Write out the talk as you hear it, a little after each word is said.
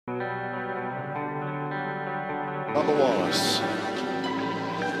Bubba Wallace.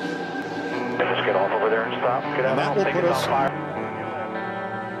 Just get off over there and stop. Get out. And that will put us.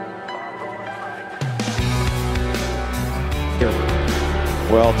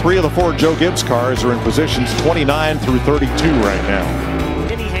 Well, 3 of the 4 Joe Gibbs cars are in positions 29 through 32 right now.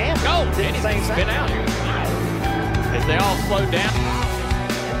 Denny Ham. Go! Denny's been out here. As they all slow down.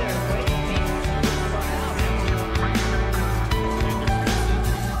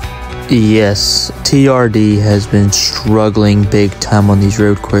 Yes, TRD has been struggling big time on these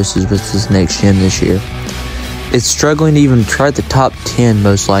road courses with this next gen this year. It's struggling to even try the top 10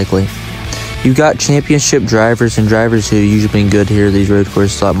 most likely. You've got championship drivers and drivers who have usually been good here at these road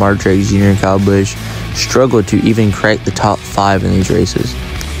courses like Martin Truex Jr. and Kyle Busch struggle to even crack the top 5 in these races.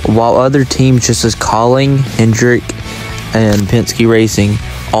 While other teams just as Colling, Hendrick, and Penske Racing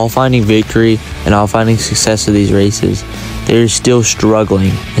all finding victory and all finding success in these races, they're still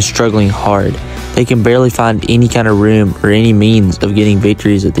struggling and struggling hard. They can barely find any kind of room or any means of getting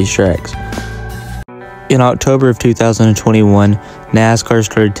victories at these tracks. In October of 2021, NASCAR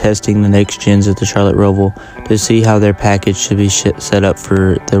started testing the next gens at the Charlotte Roval to see how their package should be set up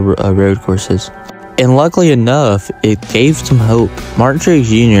for the road courses. And luckily enough, it gave some hope. Martin Truex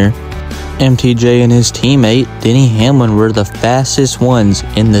Jr., MTJ, and his teammate Denny Hamlin were the fastest ones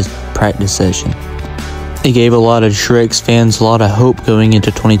in this practice session. It gave a lot of Truex fans a lot of hope going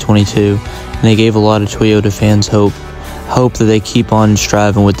into 2022, and they gave a lot of Toyota fans hope that they keep on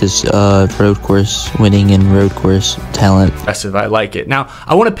striving with this road course winning and road course talent. Impressive. I like it. Now,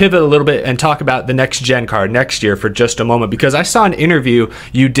 I want to pivot a little bit and talk about the next gen car next year for just a moment, because I saw an interview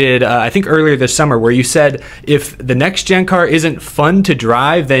you did, I think earlier this summer, where you said if the next gen car isn't fun to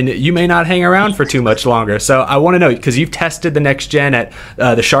drive, then you may not hang around for too much longer. So I want to know, because you've tested the next gen at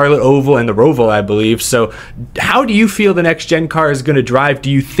the Charlotte Oval and the Roval, I believe. So how do you feel the next gen car is going to drive?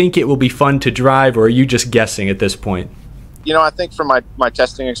 Do you think it will be fun to drive, or are you just guessing at this point? You know, I think from my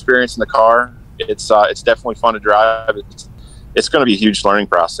testing experience in the car, it's definitely fun to drive. It's going to be a huge learning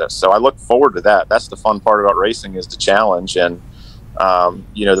process. So I look forward to that. That's the fun part about racing, is the challenge. And,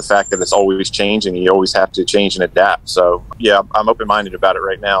 you know, the fact that it's always changing, you always have to change and adapt. So, yeah, I'm open-minded about it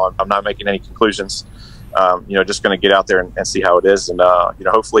right now. I'm not making any conclusions. You know, just going to get out there and see how it is. And, you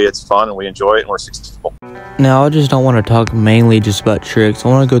know, hopefully it's fun and we enjoy it and we're successful. Now, I just don't want to talk mainly just about Truex. I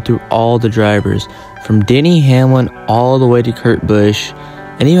want to go through all the drivers, from Denny Hamlin all the way to Kurt Busch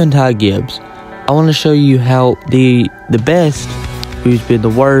and even Ty Gibbs. I want to show you how the best, who's been the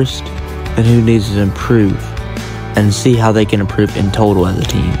worst, and who needs to improve, and see how they can improve in total as a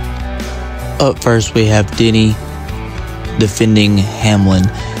team. Up first, we have Denny defending Hamlin.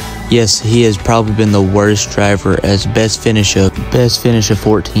 Yes, he has probably been the worst driver, as best finish of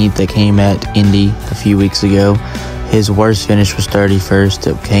 14th that came at Indy a few weeks ago. His worst finish was 31st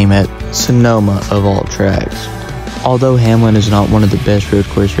that came at Sonoma of all tracks. Although Hamlin is not one of the best road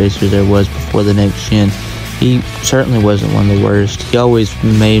course racers there was before the next gen, he certainly wasn't one of the worst. He always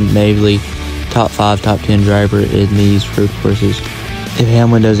made maybe top 5, top 10 driver in these road courses. If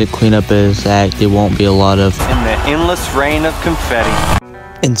Hamlin doesn't clean up his act, it won't be a lot of In the endless rain of confetti.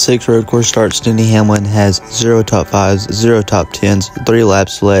 In 6 road course starts, Denny Hamlin has 0 top 5s, 0 top 10s, 3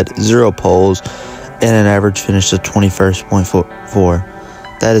 laps led, 0 poles, and an average finish of 21st.4.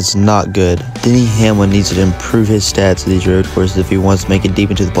 That is not good. Denny Hamlin needs to improve his stats at these road courses if he wants to make it deep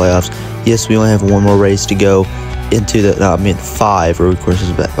into the playoffs. Yes, we only have 1 more race to go into the, 5 road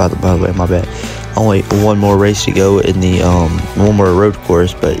courses, by the way, my bad. Only 1 more race to go in the, 1 more road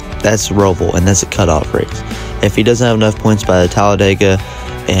course, but that's Roval, and that's a cutoff race. If he doesn't have enough points by the Talladega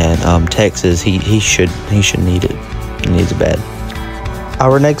and Texas, he should need it. He needs it bad.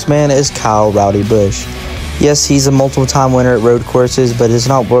 Our next man is Kyle Rowdy Busch. Yes, he's a multiple-time winner at road courses, but it's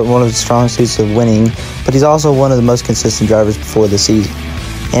not one of his strong suits of winning. But he's also one of the most consistent drivers before the season.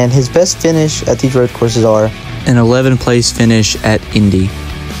 And his best finish at these road courses are an 11th place finish at Indy.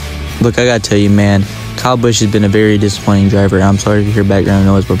 Look, I gotta tell you, man, Kyle Busch has been a very disappointing driver. I'm sorry if you hear background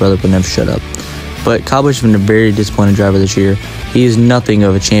noise, my brother would never shut up. But Kyle Busch has been a very disappointing driver this year. He is nothing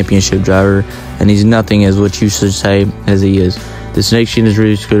of a championship driver, and he's nothing as what you should say as he is. This next gen has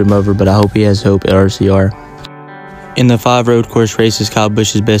really screwed him over, but I hope he has hope at RCR. In the 5 road course races, Kyle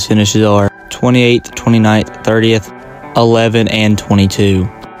Busch's best finishes are 28th, 29th, 30th, 11, and 22.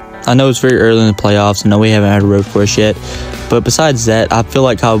 I know it's very early in the playoffs. I know we haven't had a road course yet. But besides that, I feel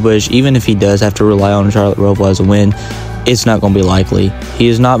like Kyle Busch, even if he does have to rely on Charlotte Roval as a win, it's not going to be likely. He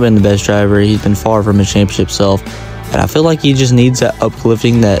has not been the best driver. He's been far from his championship self. And I feel like he just needs that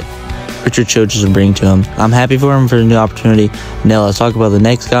uplifting that Richard Childress will bring to him. I'm happy for him for the new opportunity. Now let's talk about the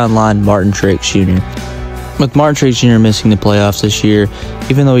next guy in line, Martin Truex Jr. With Martin Truex Jr. missing the playoffs this year,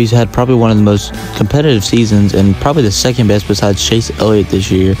 even though he's had probably one of the most competitive seasons and probably the second best besides Chase Elliott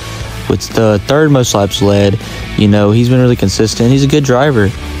this year, with the third most laps led, he's been really consistent. He's a good driver.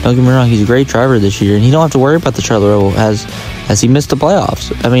 Don't get me wrong, he's a great driver this year, and he don't have to worry about the Charlotte Roval as he missed the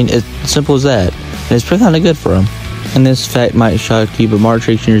playoffs. I mean, it's simple as that. And it's pretty kind of good for him. And this fact might shock you, but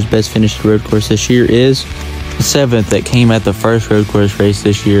Martin Truex Jr.'s best finish at the road course this year is the 7th that came at the first road course race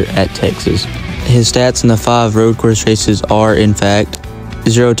this year at Texas. His stats in the 5 road course races are, in fact,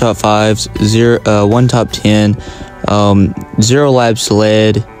 0 top 5s, 1 top 10, 0 laps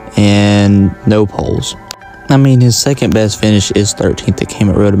led, and no poles. I mean, his second best finish is 13th that came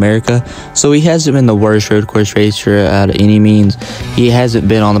at Road America, so he hasn't been the worst road course racer out of any means. He hasn't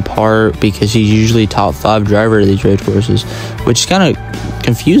been on the par because he's usually top 5 driver of these road courses, which is kind of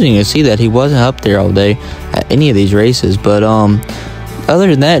confusing to see that he wasn't up there all day at any of these races. But other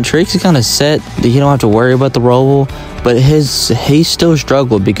than that, Truex is kind of set that you don't have to worry about the Roval, but he still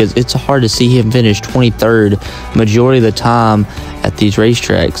struggled because it's hard to see him finish 23rd majority of the time at these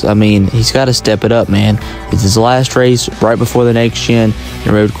racetracks. I mean, he's got to step it up, man. It's his last race right before the next gen.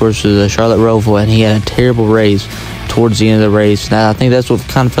 The road course was the Charlotte Roval, and he had a terrible race towards the end of the race. Now, I think that's what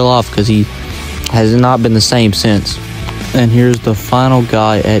kind of fell off because he has not been the same since. And here's the final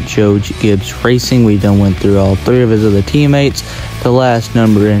guy at Joe Gibbs Racing. We then went through all 3 of his other teammates. The last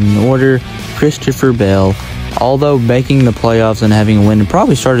number in order, Christopher Bell. Although making the playoffs and having a win, and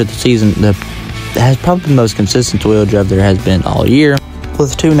probably started the season, has probably the most consistent Toyota driver there has been all year.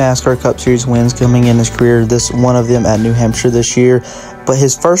 With 2 NASCAR Cup Series wins coming in his career, one of them at New Hampshire this year. But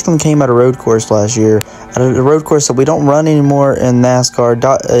his first one came at a road course last year, at a road course that we don't run anymore in NASCAR,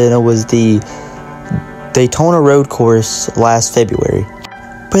 and it was the Daytona road course last February.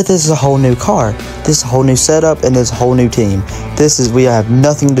 But this is a whole new car. This is a whole new setup, and this is a whole new team. We have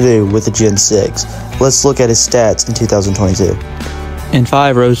nothing to do with the Gen 6. Let's look at his stats in 2022. In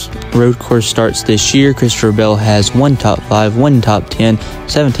 5 road course starts this year, Christopher Bell has 1 top 5, 1 top 10,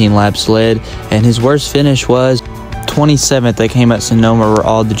 17 laps led, and his worst finish was 27th that came at Sonoma, where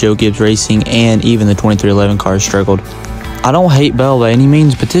all the Joe Gibbs Racing and even the 2311 cars struggled. I don't hate Bell by any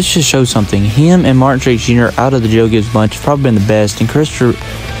means, but this just shows something. Him and Martin Truex Jr. out of the Joe Gibbs bunch have probably been the best, and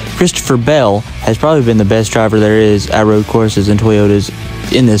Christopher Bell has probably been the best driver there is at road courses and Toyotas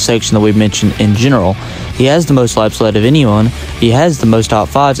in this section that we've mentioned in general. He has the most laps led of anyone. He has the most top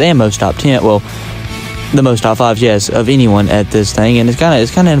 5s and most top 10. Well, the most top 5s, yes, of anyone at this thing, and it's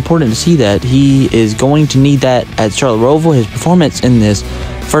kind of important to see that he is going to need that at Charlotte Roval. His performance in this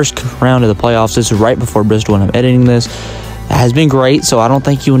first round of the playoffs, this is right before Bristol when I'm editing this, has been great, so I don't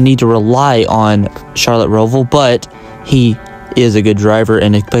think you will need to rely on Charlotte Roval, but he is a good driver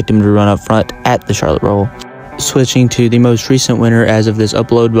and expect him to run up front at the Charlotte Roval. Switching to the most recent winner as of this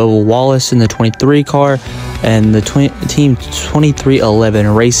upload, Bubba Wallace in the 23 car and the team 2311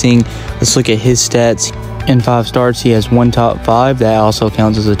 Racing. Let's look at his stats. In 5 starts, he has 1 top 5. That also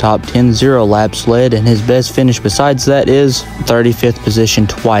counts as a top 10, 0 laps led, and his best finish besides that is 35th position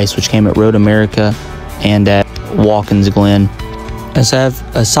twice, which came at Road America and at Watkins Glen.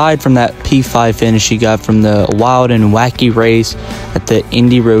 Aside from that P5 finish he got from the wild and wacky race at the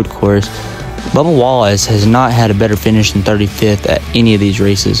Indy road course, Bubba Wallace has not had a better finish than 35th at any of these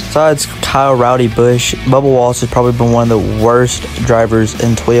races. Besides Kyle Rowdy Busch, Bubba Wallace has probably been one of the worst drivers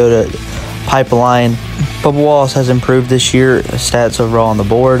in Toyota pipeline. Bubba Wallace has improved this year, stats overall on the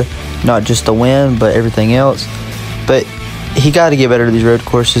board, not just the win, but everything else. But he got to get better at these road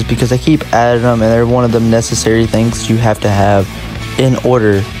courses because they keep adding them, and they're one of the necessary things you have to have in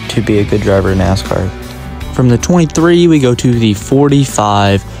order to be a good driver in NASCAR. From the 23, we go to the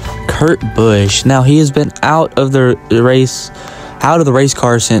 45, Kurt Busch. Now, he has been out of the race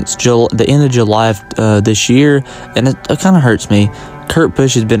car since the end of July this year, and it kind of hurts me. Kurt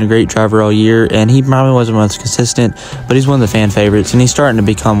Busch has been a great driver all year, and he probably wasn't most consistent, but he's one of the fan favorites, and he's starting to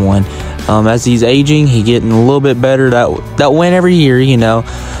become one. As he's aging, he's getting a little bit better. That win every year,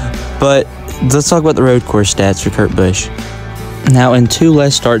 But let's talk about the road course stats for Kurt Busch. Now, in 2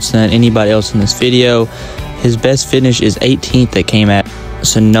 less starts than anybody else in this video, his best finish is 18th that came at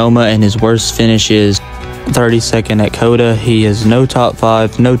Sonoma, and his worst finish is 32nd at COTA. He has no top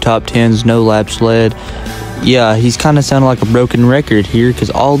 5, no top 10s, no laps led. Yeah, he's kind of sounding like a broken record here because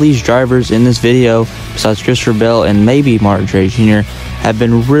all these drivers in this video, besides Christopher Bell and maybe Martin Truex Jr., have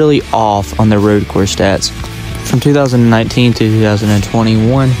been really off on their road course stats. From 2019 to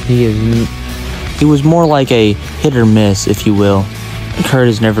 2021, he was more like a hit or miss, if you will. Kurt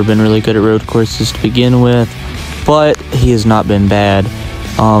has never been really good at road courses to begin with, but he has not been bad.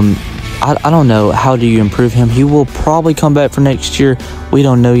 I don't know, how do you improve him? He will probably come back for next year. We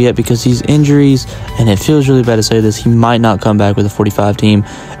don't know yet because he's injuries, and it feels really bad to say this. He might not come back with a 45 team,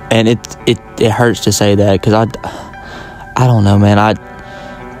 and it hurts to say that because I don't know, man.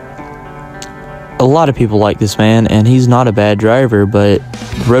 A lot of people like this man, and he's not a bad driver, but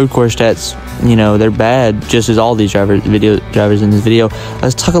road course stats, you know, they're bad, just as all these drivers in this video.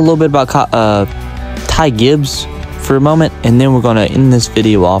 Let's talk a little bit about Ty Gibbs for a moment, and then we're going to end this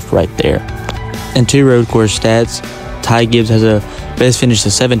video off right there. In 2 road course stats, Ty Gibbs has a best finish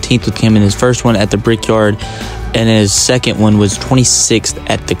of 17th with him in his first one at the Brickyard, and his second one was 26th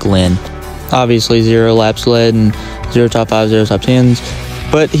at the Glen. Obviously 0 laps led and 0 top 5, 0 top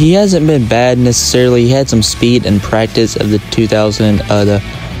 10s, but he hasn't been bad necessarily. He had some speed and practice of the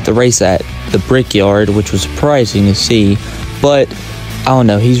the race at the Brickyard, which was surprising to see, but I don't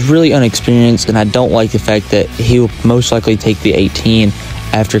know, he's really unexperienced, and I don't like the fact that he will most likely take the 18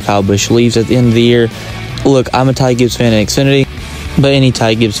 after Kyle Busch leaves at the end of the year. Look, I'm a Ty Gibbs fan in Xfinity, but any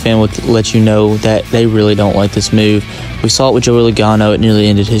Ty Gibbs fan would let you know that they really don't like this move. We saw it with Joey Logano. It nearly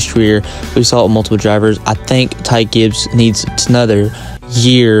ended his career. We saw it with multiple drivers. I think Ty Gibbs needs another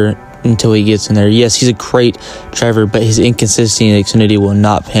year until he gets in there. Yes, he's a great driver, but his inconsistency in Xfinity will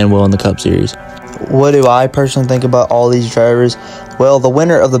not pan well in the Cup Series. What do I personally think about all these drivers? Well, the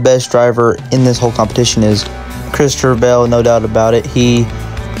winner of the best driver in this whole competition is Christopher Bell, no doubt about it.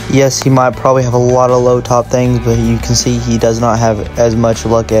 Yes, he might probably have a lot of low top things, but you can see he does not have as much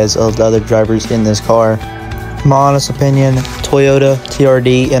luck as the other drivers in this car. My honest opinion, Toyota,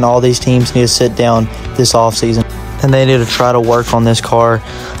 TRD, and all these teams need to sit down this offseason, and they need to try to work on this car.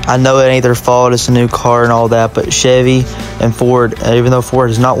 I know it ain't their fault, it's a new car and all that, but Chevy and Ford, even though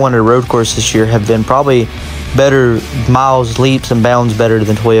Ford has not won a road course this year, have been probably better, miles, leaps, and bounds better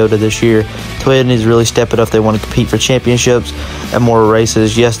than Toyota this year. Toyota needs to really step it up if they want to compete for championships and more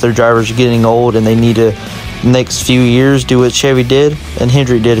races. Yes, their drivers are getting old, and they need to, next few years, do what Chevy did and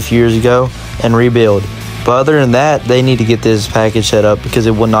Hendrick did a few years ago and rebuild. But other than that, they need to get this package set up because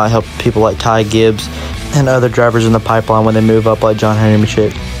it will not help people like Ty Gibbs and other drivers in the pipeline when they move up like John Henry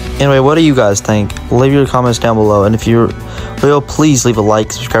Michik. Anyway, what do you guys think? Leave your comments down below, and if you will, please leave a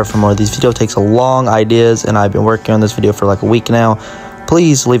like, subscribe for more. These video takes a long ideas, and I've been working on this video for like a week now.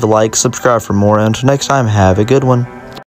 Please leave a like, subscribe for more, and until next time, have a good one.